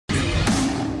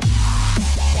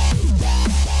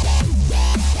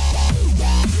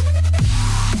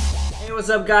what's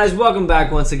up guys? Welcome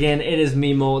back once again. It is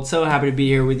me, Molt. So happy to be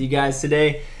here with you guys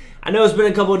today. I know it's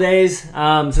been a couple of days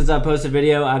since I posted a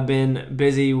video. I've been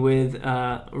busy with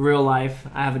real life.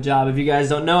 I have a job. If you guys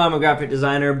don't know, I'm a graphic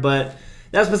designer, but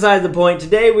that's besides the point.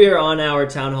 Today we are on our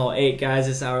Town Hall 8, guys.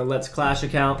 It's our Let's Clash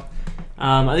account.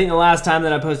 I think the last time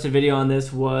that I posted a video on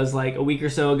this was like a week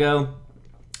or so ago.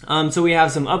 So we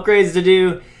have some upgrades to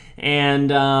do,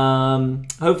 and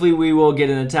hopefully we will get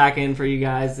an attack in for you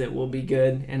guys that will be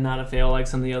good and not a fail like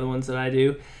some of the other ones that I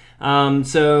do.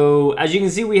 So as you can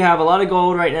see, we have a lot of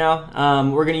gold right now.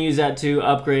 We're going to use that to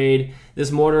upgrade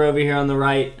this mortar over here on the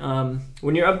right.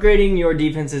 When you're upgrading your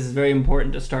defenses, it's very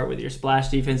important to start with your splash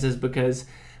defenses because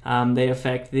they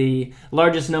affect the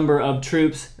largest number of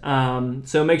troops.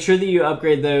 So make sure that you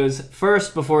upgrade those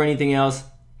first before anything else.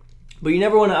 But you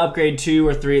never want to upgrade 2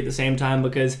 or 3 at the same time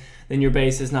because then your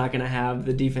base is not going to have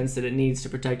the defense that it needs to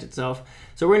protect itself.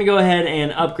 So we're going to go ahead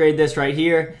and upgrade this right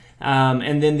here.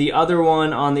 And then the other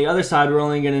one on the other side, we're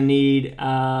only going to need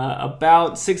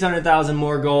about 600,000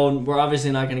 more gold. We're obviously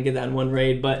not going to get that in one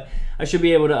raid, but I should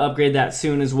be able to upgrade that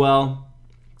soon as well.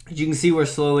 As you can see, we're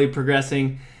slowly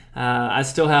progressing. I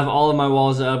still have all of my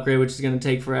walls to upgrade, which is going to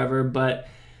take forever, but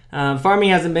farming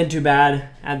hasn't been too bad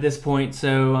at this point.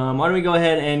 So why don't we go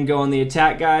ahead and go on the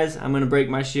attack, guys. I'm going to break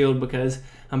my shield because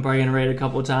I'm probably going to raid a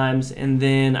couple times, and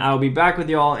then I'll be back with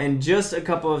y'all in just a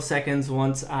couple of seconds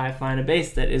once I find a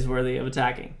base that is worthy of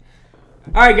attacking.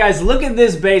 Alright guys, look at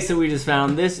this base that we just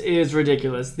found. This is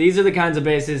ridiculous. These are the kinds of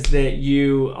bases that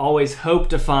you always hope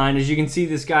to find. As you can see,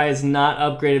 this guy is not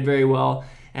upgraded very well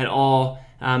at all.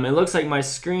 It looks like my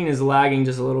screen is lagging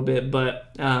just a little bit,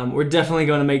 but we're definitely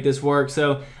going to make this work.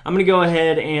 So I'm going to go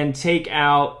ahead and take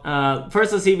out,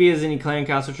 first let's see if he has any clan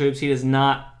castle troops. He does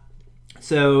not.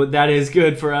 So that is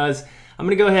good for us. I'm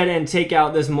going to go ahead and take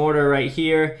out this mortar right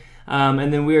here.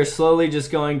 And then we are slowly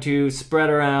just going to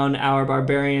spread around our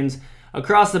barbarians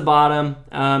across the bottom.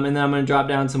 And then I'm going to drop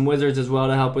down some wizards as well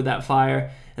to help with that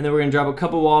fire. And then we're going to drop a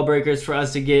couple wall breakers for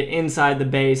us to get inside the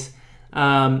base.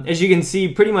 As you can see,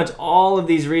 pretty much all of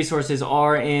these resources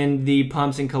are in the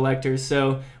pumps and collectors.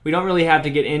 So we don't really have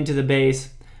to get into the base.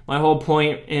 My whole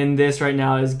point in this right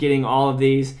now is getting all of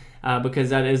these. Because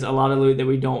that is a lot of loot that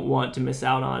we don't want to miss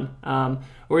out on.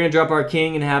 We're going to drop our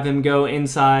king and have him go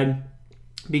inside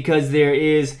because there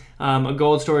is a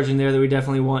gold storage in there that we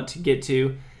definitely want to get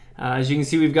to. As you can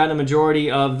see, we've gotten a majority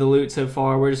of the loot so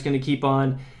far. We're just going to keep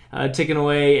on ticking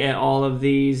away at all of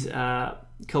these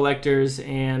collectors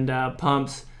and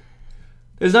pumps.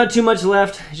 There's not too much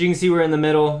left. As you can see, we're in the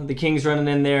middle. The king's running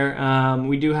in there.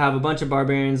 We do have a bunch of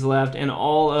barbarians left, and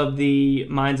all of the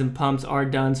mines and pumps are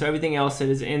done. So everything else that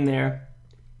is in there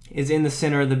is in the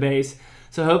center of the base.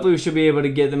 So hopefully we should be able to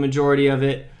get the majority of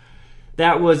it.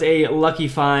 That was a lucky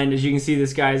find. As you can see,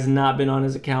 this guy has not been on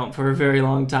his account for a very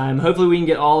long time. Hopefully we can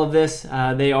get all of this.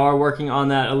 They are working on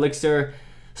that elixir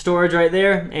storage right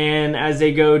there, and as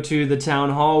they go to the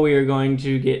town hall, we are going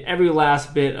to get every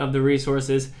last bit of the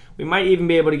resources. We might even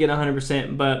be able to get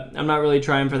 100%, but I'm not really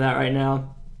trying for that right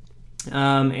now.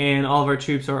 And all of our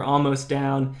troops are almost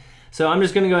down. So I'm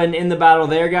just going to go ahead and end the battle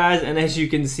there, guys. And as you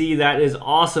can see, that is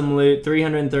awesome loot.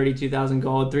 332,000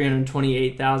 gold,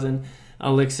 328,000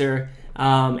 elixir,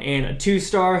 and a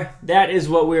 2-star. That is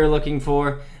what we are looking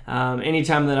for.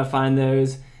 Anytime that I find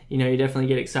those, you know, you definitely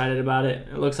get excited about it.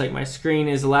 It looks like my screen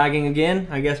is lagging again.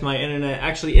 I guess my internet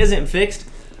actually isn't fixed.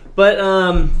 But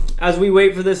as we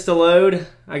wait for this to load,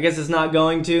 I guess it's not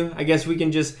going to. I guess we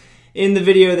can just end the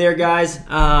video there, guys.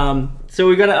 So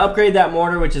we got to upgrade that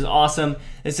mortar, which is awesome.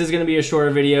 This is going to be a shorter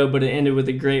video, but it ended with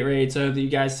a great raid, so I hope that you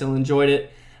guys still enjoyed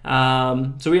it.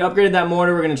 So we upgraded that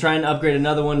mortar. We're going to try and upgrade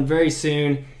another one very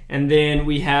soon. And then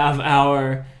we have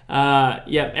our,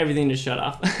 yep, everything just shut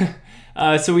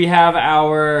off. So we have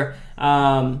our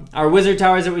wizard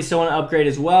towers that we still want to upgrade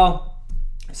as well.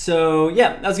 So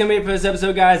yeah, that's gonna be it for this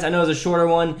episode, guys. I know it was a shorter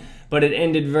one, but it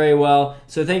ended very well.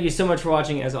 So thank you so much for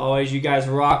watching. As always, you guys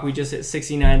rock. We just hit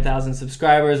 69,000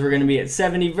 subscribers. We're gonna be at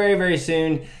 70 very, very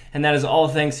soon, and that is all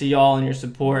thanks to y'all and your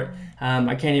support.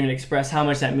 I can't even express how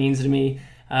much that means to me.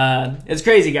 It's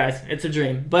crazy, guys. It's a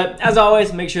dream. But as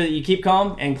always, make sure that you keep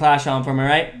calm and clash on for me, all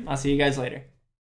right? I'll see you guys later.